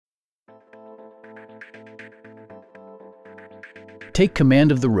Take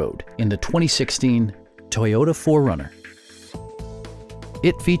command of the road in the 2016 Toyota 4Runner.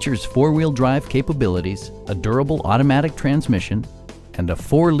 It features four-wheel drive capabilities, a durable automatic transmission, and a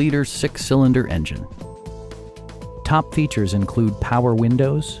 4-liter 6-cylinder engine. Top features include power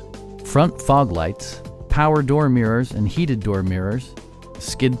windows, front fog lights, power door mirrors and heated door mirrors,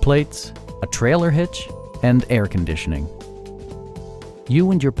 skid plates, a trailer hitch, and air conditioning.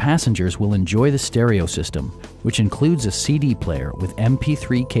 You and your passengers will enjoy the stereo system, which includes a CD player with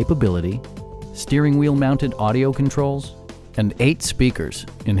MP3 capability, steering wheel mounted audio controls, and 8 speakers,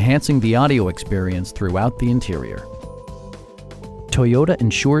 enhancing the audio experience throughout the interior. Toyota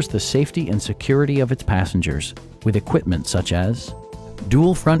ensures the safety and security of its passengers with equipment such as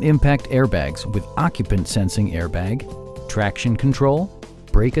dual front impact airbags with occupant sensing airbag, traction control,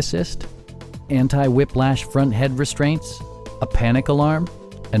 brake assist, anti-whiplash front head restraints, a panic alarm,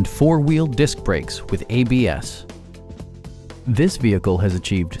 and 4-wheel disc brakes with ABS. This vehicle has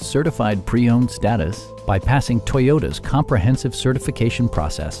achieved certified pre-owned status by passing Toyota's comprehensive certification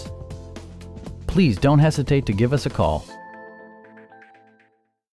process. Please don't hesitate to give us a call.